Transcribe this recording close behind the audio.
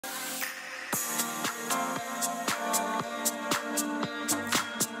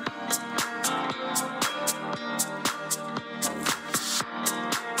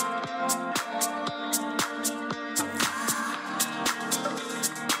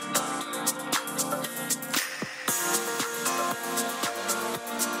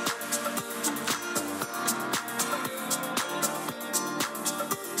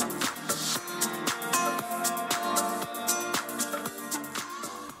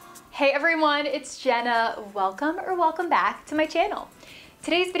Hey everyone, it's Jenna. Welcome back to my channel.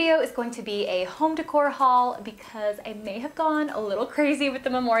 Today's video is going to be a home decor haul because I may have gone a little crazy with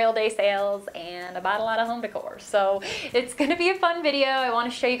the Memorial Day sales and I bought a lot of home decor. So it's gonna be a fun video. I wanna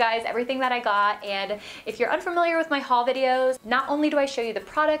show you guys everything that I got, and if you're unfamiliar with my haul videos, not only do I show you the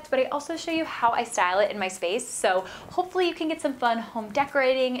product, but I also show you how I style it in my space. So hopefully you can get some fun home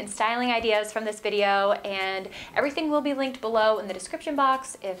decorating and styling ideas from this video, and everything will be linked below in the description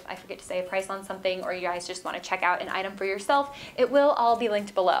box. If I forget to say a price on something or you guys just wanna check out an item for yourself, it will all be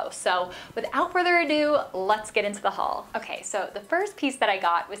linked below. So without further ado, let's get into the haul. Okay, so the first piece that I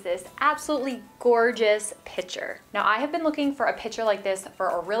got was this absolutely gorgeous pitcher. Now I have been looking for a pitcher like this for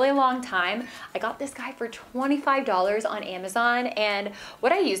a really long time. I got this guy for $25 on Amazon, and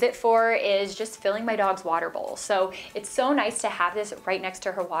what I use it for is just filling my dog's water bowl. So it's so nice to have this right next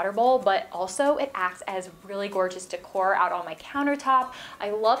to her water bowl, but also it acts as really gorgeous decor out on my countertop. I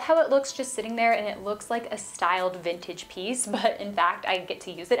love how it looks just sitting there, and it looks like a styled vintage piece, but in fact I get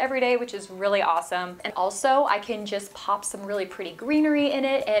to use it every day, which is really awesome. And also I can just pop some really pretty greenery in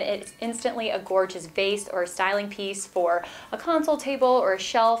it, and it's instantly a gorgeous vase or a styling piece for a console table or a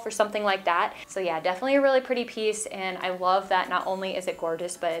shelf or something like that. So yeah, definitely a really pretty piece, and I love that not only is it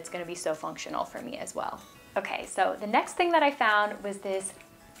gorgeous, but it's going to be so functional for me as well. Okay, so the next thing that I found was this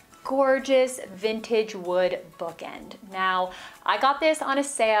gorgeous vintage wood bookend. Now, I got this on a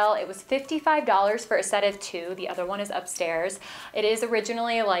sale. It was $55 for a set of two. The other one is upstairs. It is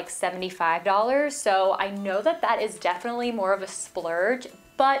originally like $75, so I know that that is definitely more of a splurge,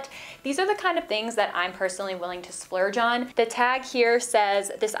 but these are the kind of things that I'm personally willing to splurge on. The tag here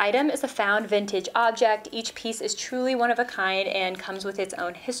says, "This item is a found vintage object. Each piece is truly one of a kind and comes with its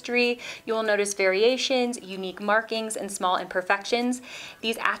own history. You will notice variations, unique markings, and small imperfections.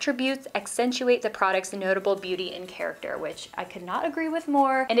 These attributes accentuate the product's notable beauty and character," which I could not agree with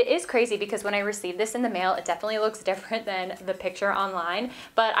more. And it is crazy because when I received this in the mail, it definitely looks different than the picture online,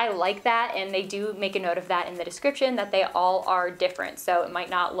 but I like that, and they do make a note of that in the description that they all are different. So it might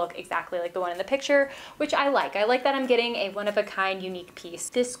not look exactly like the one in the picture, which I like. I like that I'm getting a one-of-a-kind unique piece.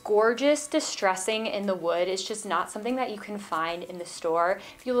 This gorgeous distressing in the wood is just not something that you can find in the store.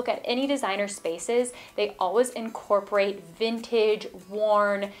 If you look at any designer spaces, they always incorporate vintage,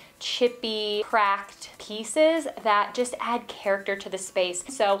 worn, chippy, cracked pieces that just add character to the space.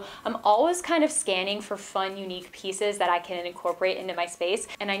 So I'm always kind of scanning for fun, unique pieces that I can incorporate into my space,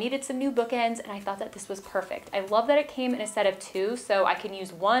 and I needed some new bookends, and I thought that this was perfect. I love that it came in a set of two, so I can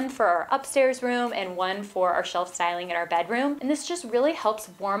use one for our upstairs room and one for our shelf styling in our bedroom, and this just really helps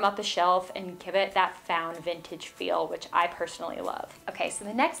warm up a shelf and give it that found vintage feel, which I personally love. Okay, so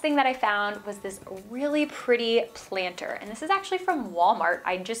the next thing that I found was this really pretty planter, and this is actually from Walmart.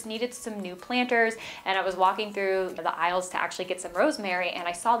 I just needed some new planters, and I was walking through the aisles to actually get some rosemary, and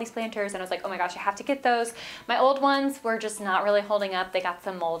I saw these planters and I was like, oh my gosh, I have to get those. My old ones were just not really holding up. They got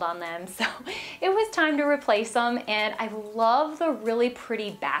some mold on them, so it was time to replace them. And I love the really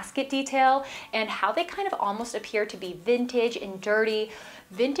pretty basket detail and how they kind of almost appear to be vintage and dirty.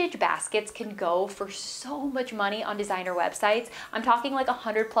 Vintage baskets can go for so much money on designer websites. I'm talking like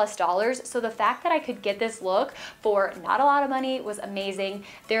 $100+. So the fact that I could get this look for not a lot of money was amazing.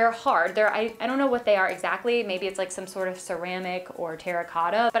 They're hard. I don't know what they are exactly. Maybe it's like some sort of ceramic or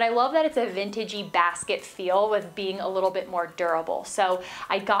terracotta, but I love that it's a vintagey basket feel with being a little bit more durable. So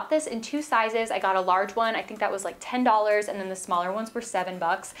I got this in two sizes. I got a large one. I think that was like $10, and then the smaller ones were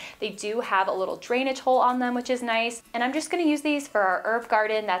 $7. They do have a little drainage hole on them, which is nice. And I'm just gonna use these for our herb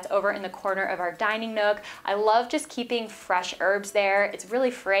garden that's over in the corner of our dining nook. I love just keeping fresh herbs there. It's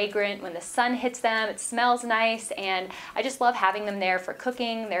really fragrant when the sun hits them. It smells nice, and I just love having them there for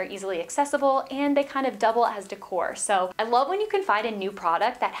cooking. They're easily accessible, and they kind of double as decor. So I love when you can find a new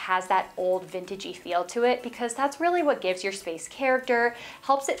product that has that old vintagey feel to it, because that's really what gives your space character,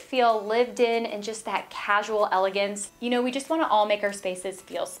 helps it feel lived in, and just that casual elegance. You know, we just want to all make our spaces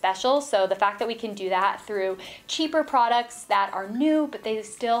feel special, so the fact that we can do that through cheaper products that are new, but they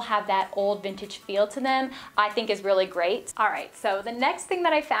still have that old vintage feel to them, I think is really great. All right, so the next thing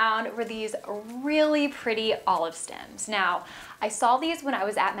that I found were these really pretty olive stems. Now, I saw these when I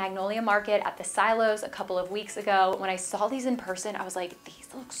was at Magnolia Market at the Silos a couple of weeks ago. When I saw these in person, I was like, these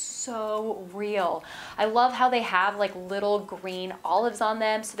look so real. I love how they have like little green olives on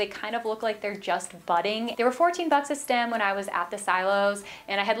them, so they kind of look like they're just budding. They were 14 bucks a stem when I was at the Silos,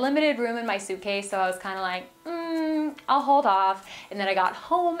 and I had limited room in my suitcase, so I was kind of like, I'll hold off. And then I got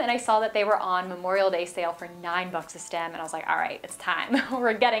home and I saw that they were on Memorial Day sale for $9 a stem. And I was like, all right, it's time.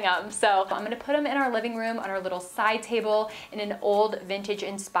 We're getting them. So I'm gonna put them in our living room on our little side table in an old vintage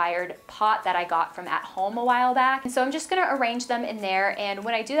inspired pot that I got from at home a while back. And so I'm just gonna arrange them in there. And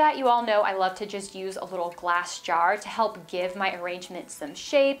when I do that, you all know I love to just use a little glass jar to help give my arrangement some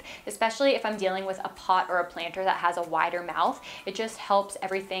shape, especially if I'm dealing with a pot or a planter that has a wider mouth. It just helps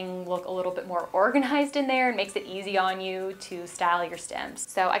everything look a little bit more organized in there and makes it easy on you to style your stems.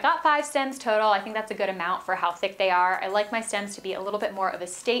 So I got 5 stems total. I think that's a good amount for how thick they are. I like my stems to be a little bit more of a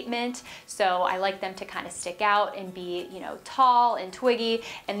statement, so I like them to kind of stick out and be, you know, tall and twiggy,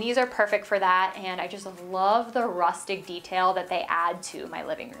 and these are perfect for that. And I just love the rustic detail that they add to my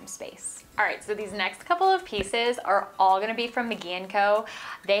living room space. All right, so these next couple of pieces are all gonna be from McGee & Co.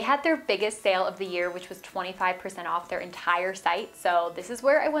 They had their biggest sale of the year, which was 25% off their entire site. So this is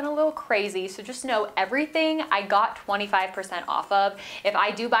where I went a little crazy. So just know everything I got 25% off of. If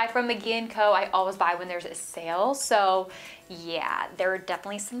I do buy from McGee & Co., I always buy when there's a sale. So yeah, there are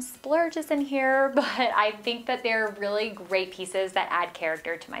definitely some splurges in here, but I think that they're really great pieces that add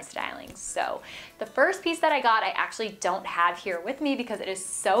character to my styling. So the first piece that I got, I actually don't have here with me because it is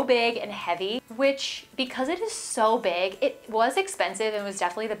so big and heavy, which because it is so big, it was expensive and was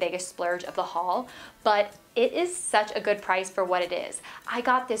definitely the biggest splurge of the haul, but it is such a good price for what it is. I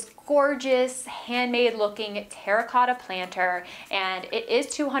got this gorgeous handmade looking terracotta planter, and it is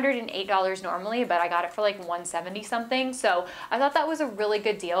 $208 normally, but I got it for like $170 something. So I thought that was a really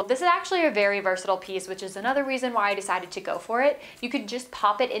good deal. This is actually a very versatile piece, which is another reason why I decided to go for it. You could just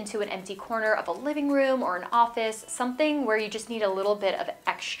pop it into an empty corner of a living room or an office, something where you just need a little bit of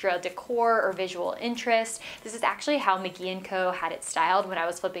extra decor or visual interest. This is actually how McGee & Co. had it styled when I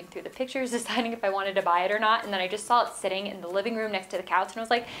was flipping through the pictures, deciding if I wanted to buy it or not, and then I just saw it sitting in the living room next to the couch and I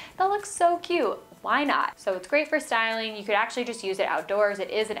was like, that looks so cute. Why not? So it's great for styling. You could actually just use it outdoors. It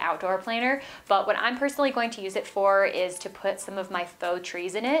is an outdoor planter, but what I'm personally going to use it for is to put some of my faux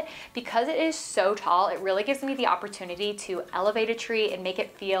trees in it. Because it is so tall, it really gives me the opportunity to elevate a tree and make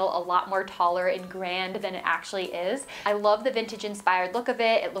it feel a lot more taller and grand than it actually is. I love the vintage inspired look of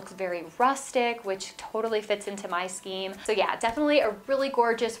it. It looks very rustic, which totally fits into my scheme. So yeah, definitely a really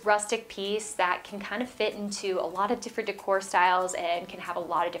gorgeous rustic piece that can kind of fit into a lot of different decor styles and can have a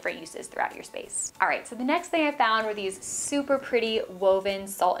lot of different uses throughout your space. All right, so the next thing I found were these super pretty woven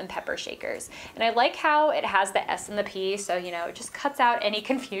salt and pepper shakers. And I like how it has the S and the P, so you know, it just cuts out any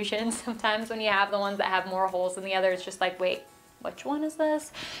confusion. Sometimes when you have the ones that have more holes than the other, it's just like, wait, which one is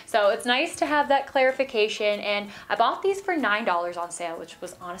this? So it's nice to have that clarification, and I bought these for $9 on sale, which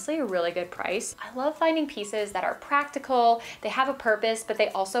was honestly a really good price. I love finding pieces that are practical, they have a purpose, but they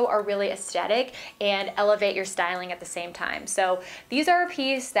also are really aesthetic and elevate your styling at the same time. So these are a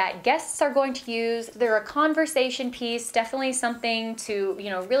piece that guests are going to use. They're a conversation piece, definitely something to, you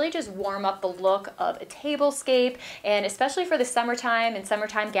know, really just warm up the look of a tablescape, and especially for the summertime and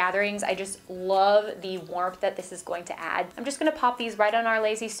summertime gatherings, I just love the warmth that this is going to add. I'm just gonna pop these right on our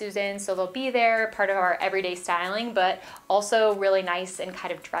Lazy Susan, so they'll be there, part of our everyday styling, but also really nice and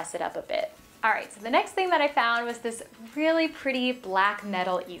kind of dress it up a bit. All right, so the next thing that I found was this really pretty black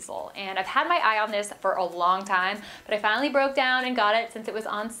metal easel, and I've had my eye on this for a long time, but I finally broke down and got it since it was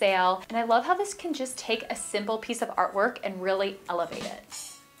on sale. And I love how this can just take a simple piece of artwork and really elevate it.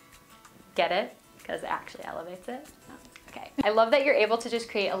 Get it? Because it actually elevates it. Okay. I love that you're able to just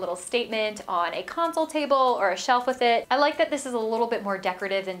create a little statement on a console table or a shelf with it. I like that this is a little bit more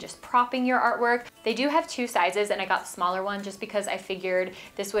decorative than just propping your artwork. They do have 2 sizes, and I got the smaller one just because I figured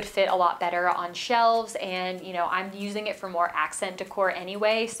this would fit a lot better on shelves, and you know, I'm using it for more accent decor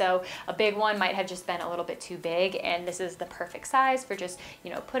anyway, so a big one might have just been a little bit too big, and this is the perfect size for just,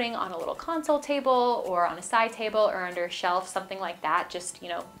 you know, putting on a little console table or on a side table or under a shelf, something like that, just, you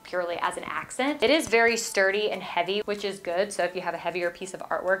know, purely as an accent. It is very sturdy and heavy, which is good. So if you have a heavier piece of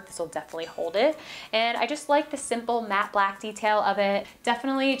artwork, this will definitely hold it. And I just like the simple matte black detail of it.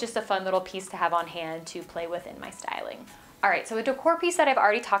 Definitely just a fun little piece to have on hand to play with in my styling. All right, so a decor piece that I've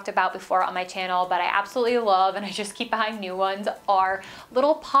already talked about before on my channel, but I absolutely love, and I just keep buying new ones, are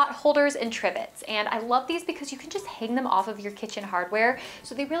little pot holders and trivets. And I love these because you can just hang them off of your kitchen hardware.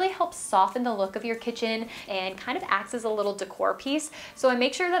 So they really help soften the look of your kitchen and kind of acts as a little decor piece. So I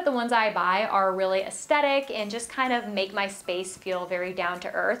make sure that the ones I buy are really aesthetic and just kind of make my space feel very down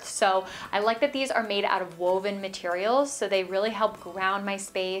to earth. So I like that these are made out of woven materials, so they really help ground my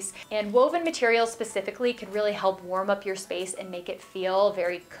space. And woven materials specifically can really help warm up your space space and make it feel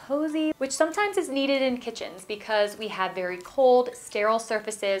very cozy, which sometimes is needed in kitchens because we have very cold, sterile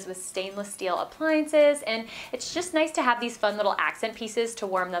surfaces with stainless steel appliances, and it's just nice to have these fun little accent pieces to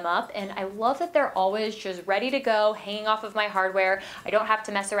warm them up. And I love that they're always just ready to go, hanging off of my hardware. I don't have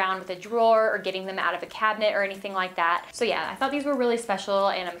to mess around with a drawer or getting them out of a cabinet or anything like that. So yeah, I thought these were really special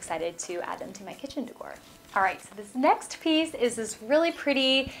and I'm excited to add them to my kitchen decor. All right, so this next piece is this really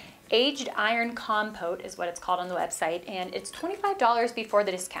pretty aged iron compote is what it's called on the website, and it's $25 before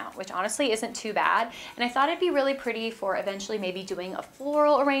the discount, which honestly isn't too bad. And I thought it'd be really pretty for eventually maybe doing a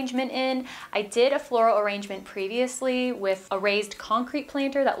floral arrangement in. I did a floral arrangement previously with a raised concrete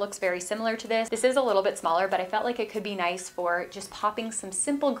planter that looks very similar to this. This is a little bit smaller, but I felt like it could be nice for just popping some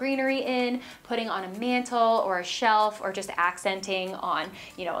simple greenery in, putting on a mantle or a shelf, or just accenting on,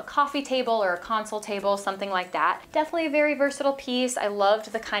 you know, a coffee table or a console table, something like that. Definitely a very versatile piece. I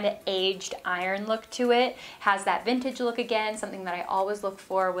loved the kind of aged iron look to it. Has that vintage look again, something that I always look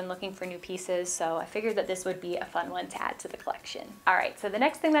for when looking for new pieces, so I figured that this would be a fun one to add to the collection. All right, so the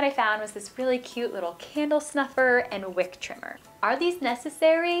next thing that I found was this really cute little candle snuffer and wick trimmer. Are these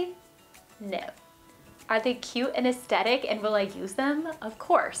necessary? No. Are they cute and aesthetic, and will I use them? Of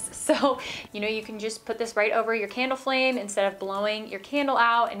course. So, you know, you can just put this right over your candle flame instead of blowing your candle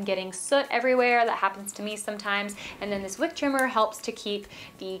out and getting soot everywhere. That happens to me sometimes. And then this wick trimmer helps to keep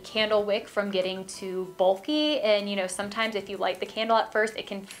the candle wick from getting too bulky. And you know, sometimes if you light the candle at first, it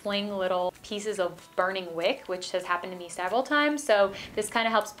can fling little pieces of burning wick, which has happened to me several times. So this kind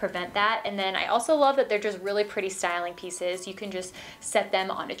of helps prevent that. And then I also love that they're just really pretty styling pieces. You can just set them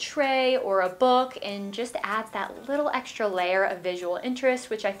on a tray or a book and just adds that little extra layer of visual interest,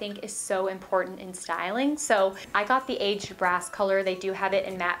 which I think is so important in styling. So I got the aged brass color. They do have it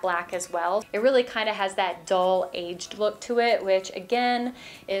in matte black as well. It really kind of has that dull aged look to it, which again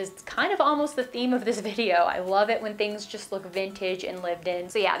is kind of almost the theme of this video. I love it when things just look vintage and lived in.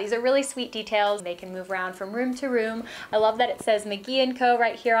 So yeah, these are really sweet details. They can move around from room to room. I love that it says McGee & Co.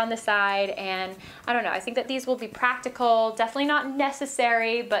 right here on the side, and I don't know, I think that these will be practical, definitely not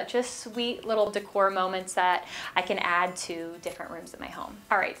necessary, but just sweet little decor moments that I can add to different rooms in my home.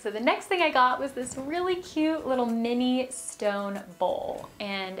 All right, so the next thing I got was this really cute little mini stone bowl,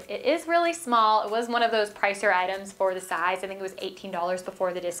 and it is really small. It was one of those pricer items for the size. I think it was $18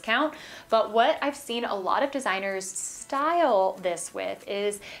 before the discount, but what I've seen a lot of designers style this with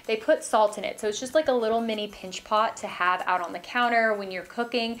is they put salt in it. So it's just like a little mini pinch pot to have out on the counter when you're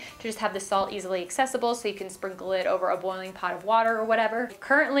cooking, to just have the salt easily accessible so you can sprinkle it over a boiling pot of water or whatever.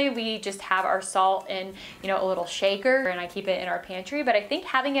 Currently, we just have our salt in, you know, a little shaker, and I keep it in our pantry, but I think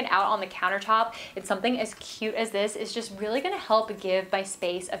having it out on the countertop, it's something as cute as this, is just really gonna help give my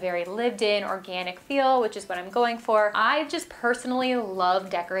space a very lived in, organic feel, which is what I'm going for. I just personally love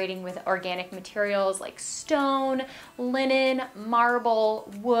decorating with organic materials like stone, linen,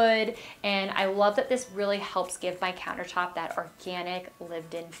 marble, wood, and I love that this really helps give my countertop that organic,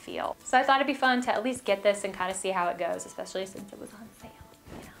 lived in feel. So I thought it'd be fun to at least get this and kind of see how it goes, especially since it was on sale.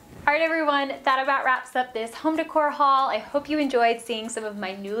 All right, everyone, that about wraps up this home decor haul. I hope you enjoyed seeing some of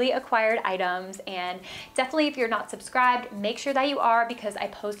my newly acquired items, and definitely if you're not subscribed, make sure that you are, because I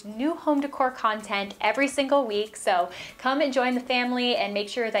post new home decor content every single week. So come and join the family, and make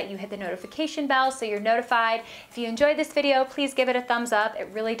sure that you hit the notification bell so you're notified. If you enjoyed this video, please give it a thumbs up. It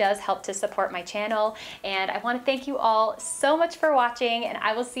really does help to support my channel, and I want to thank you all so much for watching, and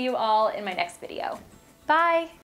I will see you all in my next video. Bye!